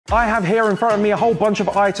I have here in front of me a whole bunch of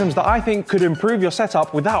items that I think could improve your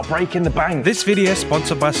setup without breaking the bank. This video is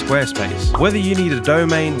sponsored by Squarespace. Whether you need a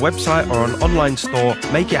domain, website, or an online store,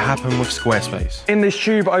 make it happen with Squarespace. In this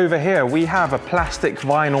tube over here, we have a plastic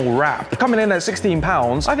vinyl wrap. Coming in at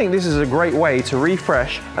 £16, I think this is a great way to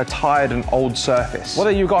refresh a tired and old surface.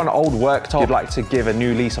 Whether you've got an old worktop you'd like to give a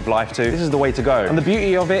new lease of life to, this is the way to go. And the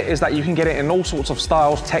beauty of it is that you can get it in all sorts of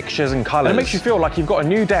styles, textures, and colors. And it makes you feel like you've got a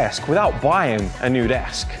new desk without buying a new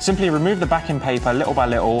desk. Simply remove the backing paper little by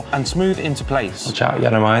little and smooth into place. Watch out,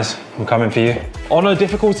 Yellow Eyes, I'm coming for you. On a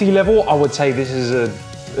difficulty level, I would say this is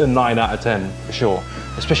a 9 out of 10 for sure,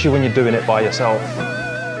 especially when you're doing it by yourself.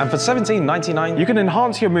 And for $17.99, you can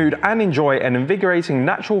enhance your mood and enjoy an invigorating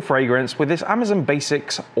natural fragrance with this Amazon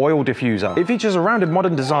Basics oil diffuser. It features a rounded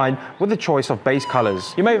modern design with a choice of base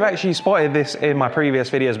colors. You may have actually spotted this in my previous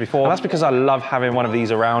videos before, and that's because I love having one of these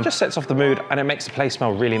around. It just sets off the mood and it makes the place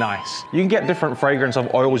smell really nice. You can get different fragrance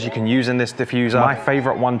of oils you can use in this diffuser. My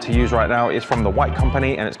favorite one to use right now is from the White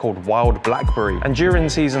Company, and it's called Wild Blackberry. And during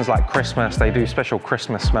seasons like Christmas, they do special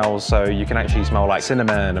Christmas smells, so you can actually smell like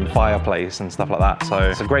cinnamon and fireplace and stuff like that. So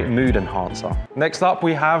it's a great mood enhancer. Next up,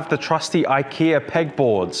 we have the trusty IKEA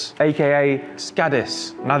pegboards, aka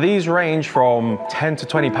Scadis. Now these range from 10 to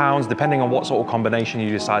 20 pounds, depending on what sort of combination you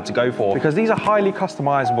decide to go for, because these are highly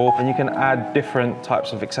customizable and you can add different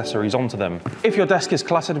types of accessories onto them. If your desk is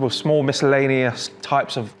cluttered with small miscellaneous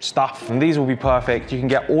types of stuff, then these will be perfect. You can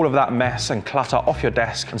get all of that mess and clutter off your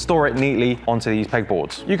desk and store it neatly onto these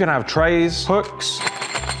pegboards. You can have trays, hooks,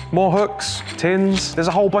 more hooks, tins. There's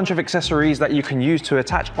a whole bunch of accessories that you can use to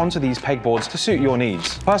attach onto these pegboards to suit your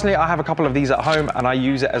needs. Personally, I have a couple of these at home and I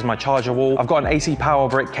use it as my charger wall. I've got an AC power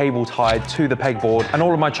brick cable tied to the pegboard, and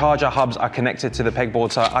all of my charger hubs are connected to the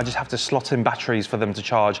pegboard, so I just have to slot in batteries for them to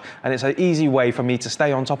charge. And it's an easy way for me to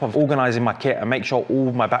stay on top of organizing my kit and make sure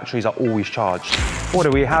all my batteries are always charged. What do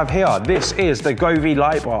we have here? This is the Govee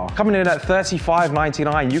light bar. Coming in at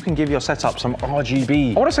 $35.99, you can give your setup some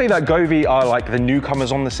RGB. I want to say that Govee are like the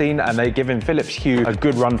newcomers on the scene, and they're giving Philips Hue a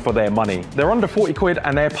good run for their money. They're under 40 quid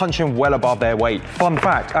and they're punching well above their weight. Fun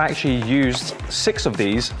fact, I actually used 6 of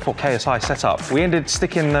these for KSI setup. We ended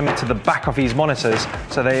sticking them to the back of his monitors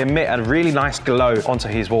so they emit a really nice glow onto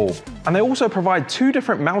his wall. And they also provide 2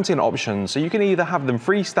 different mounting options, so you can either have them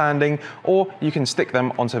freestanding or you can stick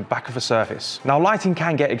them onto the back of a surface. Now lighting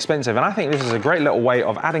can get expensive, and I think this is a great little way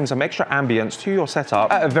of adding some extra ambience to your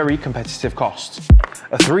setup at a very competitive cost.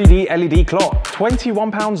 A 3D LED clock,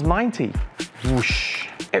 £21.90. Whoosh.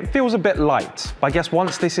 It feels a bit light, but I guess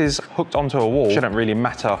once this is hooked onto a wall, it shouldn't really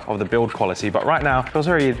matter of the build quality, but right now, it feels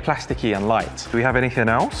very plasticky and light. Do we have anything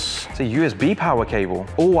else? It's a USB power cable.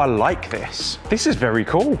 Oh, I like this. This is very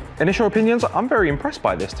cool. Initial opinions, I'm very impressed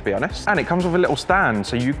by this, to be honest. And it comes with a little stand,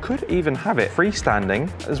 so you could even have it freestanding,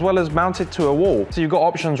 as well as mounted to a wall. So you've got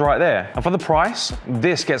options right there. And for the price,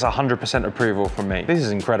 this gets 100% approval from me. This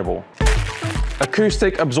is incredible.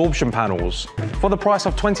 Acoustic absorption panels. For the price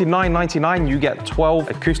of $29.99, you get 12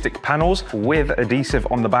 acoustic panels with adhesive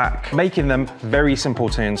on the back, making them very simple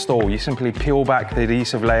to install. You simply peel back the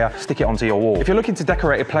adhesive layer, stick it onto your wall. If you're looking to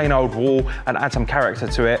decorate a plain old wall and add some character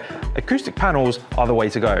to it, acoustic panels are the way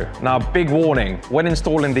to go. Now, big warning, when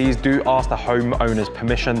installing these, do ask the homeowner's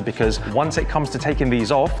permission, because once it comes to taking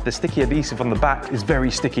these off, the sticky adhesive on the back is very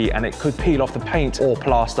sticky and it could peel off the paint or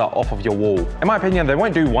plaster off of your wall. In my opinion, they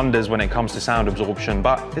won't do wonders when it comes to sound absorption,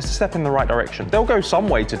 but it's a step in the right direction. They'll go some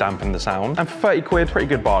way to dampen the sound, and for 30 quid, pretty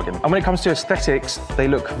good bargain. And when it comes to aesthetics, they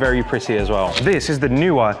look very pretty as well. This is the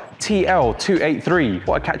newer TL283,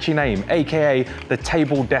 what a catchy name, aka the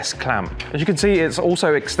table desk clamp. As you can see, it's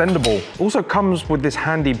also extendable. Also comes with this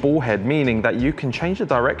handy ball head, meaning that you can change the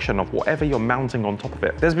direction of whatever you're mounting on top of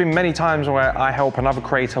it. There's been many times where I help another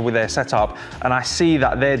creator with their setup and I see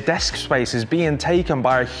that their desk space is being taken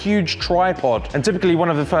by a huge tripod. And typically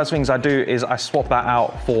one of the first things I do is I swap that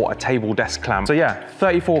out for a table desk clamp. So yeah,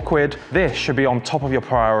 34 quid. This should be on top of your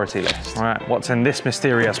priority list. All right, what's in this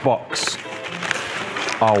mysterious box?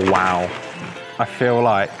 Oh, wow. I feel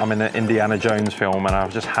like I'm in an Indiana Jones film and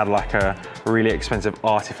I've just had like a really expensive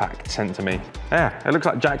artifact sent to me. Yeah, it looks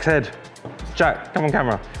like Jack's head. Jack, come on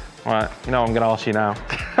camera. All right, you know what I'm gonna ask you now.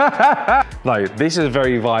 No, this is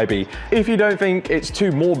very vibey. If you don't think it's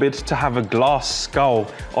too morbid to have a glass skull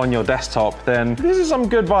on your desktop, then this is some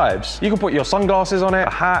good vibes. You can put your sunglasses on it,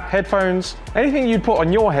 a hat, headphones, anything you'd put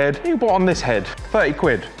on your head, you can put on this head. 30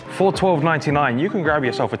 quid. For $12.99, you can grab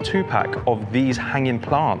yourself a 2-pack of these hanging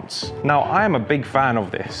plants. Now, I am a big fan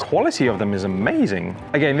of this. Quality of them is amazing.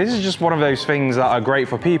 Again, this is just one of those things that are great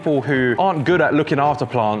for people who aren't good at looking after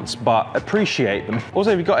plants, but appreciate them.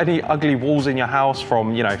 Also, if you've got any ugly walls in your house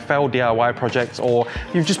from, failed DIY projects, or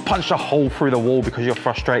you've just punched a hole through the wall because you're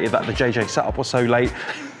frustrated that the JJ setup was so late,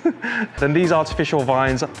 then these artificial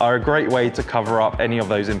vines are a great way to cover up any of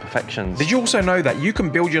those imperfections. Did you also know that you can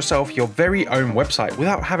build yourself your very own website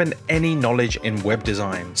without having any knowledge in web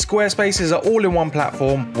design? Squarespace is an all-in-one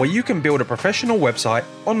platform where you can build a professional website,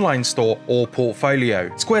 online store, or portfolio.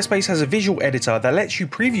 Squarespace has a visual editor that lets you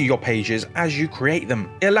preview your pages as you create them.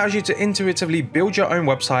 It allows you to intuitively build your own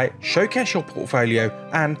website, showcase your portfolio,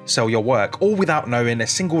 and sell your work, all without knowing a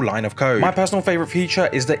single line of code. My personal favorite feature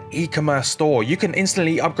is the e-commerce store. You can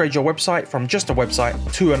instantly upgrade your website from just a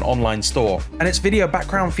website to an online store. And its video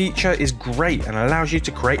background feature is great and allows you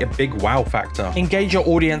to create a big wow factor. Engage your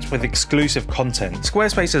audience with exclusive content.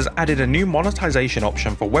 Squarespace has added a new monetization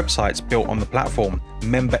option for websites built on the platform,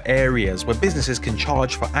 member areas, where businesses can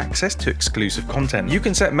charge for access to exclusive content. You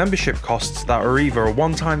can set membership costs that are either a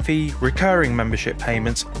one-time fee, recurring membership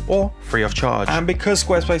payments, or free of charge. And because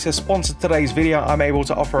Squarespace has sponsored today's video, I'm able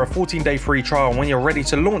to offer a 14-day free trial. And when you're ready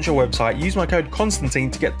to launch your website, use my code Constantine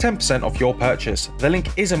to get 10% off your purchase. The link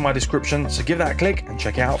is in my description, so give that a click and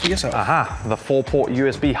check it out for yourself. Aha, the 4-port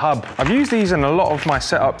USB hub. I've used these in a lot of my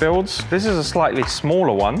setup builds. This is a slightly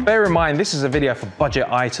smaller one. Bear in mind, this is a video for budget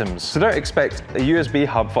items, so don't expect a USB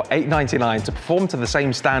hub for $8.99 to perform to the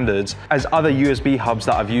same standards as other USB hubs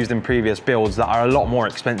that I've used in previous builds that are a lot more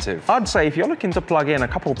expensive. I'd say if you're looking to plug in a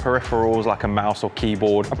couple peripherals like a mouse or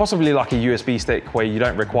keyboard, and possibly like a USB stick where you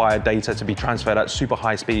don't require data to be transferred at super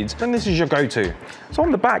high speeds, then this is your go-to. So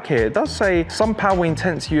on the back here, it does say some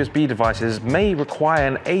power-intense USB devices may require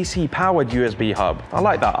an AC-powered USB hub. I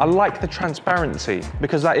like that. I like the transparency,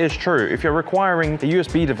 because that is true. If you're requiring a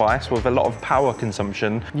USB device with a lot of power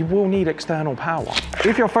consumption, you will need external power.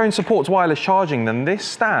 If your phone supports wireless charging, then this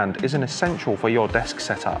stand is an essential for your desk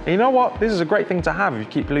setup. And you know what? This is a great thing to have if you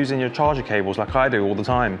keep losing your charger cables like I do all the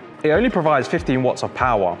time. It only provides 15 watts of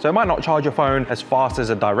power, so it might not charge your phone as fast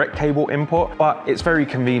as a direct cable input, but it's very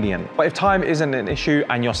convenient. But if time isn't an issue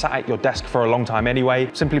and you're sat at your desk for a long time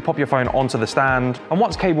anyway, simply pop your phone onto the stand, and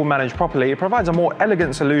once cable managed properly, it provides a more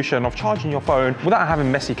elegant solution of charging your phone without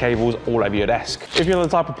having messy cables all over your desk. If you're the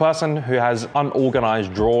type of person who has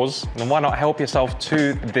unorganized drawers, then why not help yourself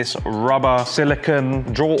to this rubber silicone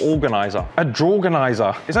drawer organizer. A drawer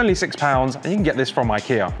organizer is only £6, and you can get this from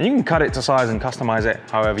IKEA. And you can cut it to size and customize it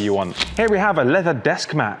however you want. Here we have a leather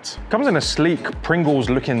desk mat. Comes in a sleek Pringles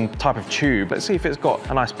looking type of tube. Let's see if it's got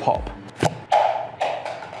a nice pop.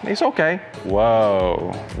 It's okay.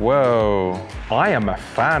 Whoa, whoa. I am a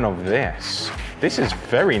fan of this. This is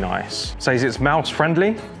very nice. Says it's mouse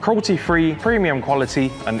friendly, cruelty free, premium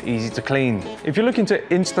quality, and easy to clean. If you're looking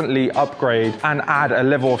to instantly upgrade and add a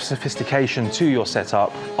level of sophistication to your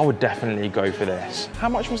setup, I would definitely go for this. How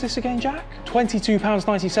much was this again, Jack?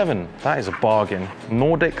 £22.97. That is a bargain.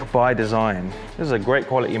 Nordic by design. This is a great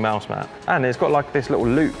quality mouse mat. And it's got like this little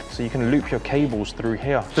loop, so you can loop your cables through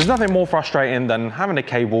here. There's nothing more frustrating than having a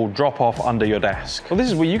cable drop off under your desk. Well, this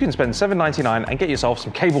is where you can spend $7.99 and get yourself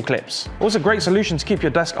some cable clips. Also, great solution to keep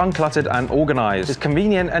your desk uncluttered and organized. It's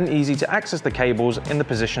convenient and easy to access the cables in the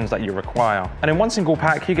positions that you require. And in one single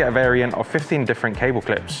pack, you get a variant of 15 different cable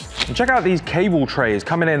clips. And check out these cable trays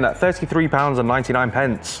coming in at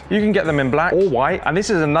 £33.99. You can get them in black or white, and this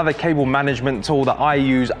is another cable management tool that I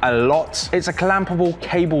use a lot. It's a clampable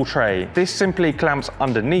cable tray. This simply clamps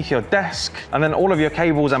underneath your desk, and then all of your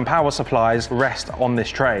cables and power supplies rest on this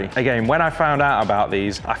tray. Again, when I found out about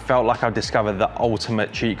these, I felt like I've discovered the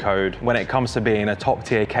ultimate cheat code when it comes to being a top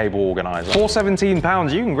tier cable organizer. For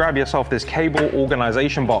 £17, you can grab yourself this cable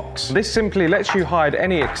organization box. This simply lets you hide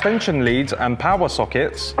any extension leads and power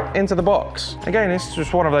sockets into the box. Again, it's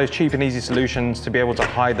just one of those cheap and easy solutions to be able to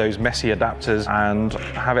hide those messy adapters and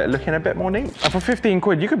have it looking a bit more neat. And for 15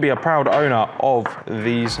 quid, you could be a proud owner of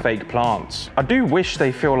these fake plants. I do wish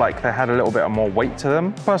they feel like they had a little bit more weight to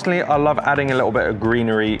them. Personally, I love adding a little bit of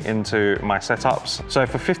greenery into my setups. So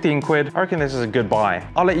for 15 quid, I reckon this is a good buy.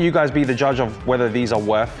 I'll let you guys be the judge of whether these are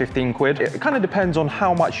worth 15 quid. It kind of depends on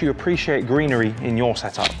how much you appreciate greenery in your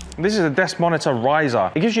setup. This is a desk monitor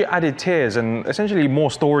riser. It gives you added tiers and essentially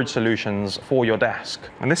more storage solutions for your desk.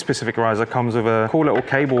 And this specific riser comes with a cool little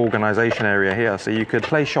cable organization area here. So you could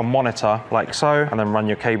place your monitor like so, and then run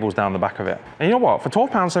your cables down the back of it. And you know what? For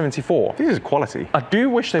 £12.74, this is quality. I do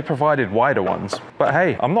wish they provided wider ones, but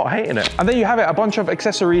hey, I'm not hating it. And there you have it, a bunch of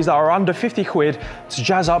accessories that are under 50 quid to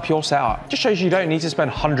jazz up your setup. Just shows you don't need to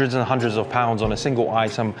spend hundreds and hundreds of pounds on a single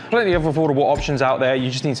item. Plenty of affordable options out there.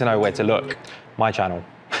 You just need to know where to look. My channel.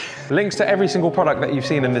 Links to every single product that you've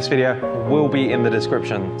seen in this video will be in the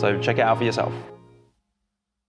description, so check it out for yourself.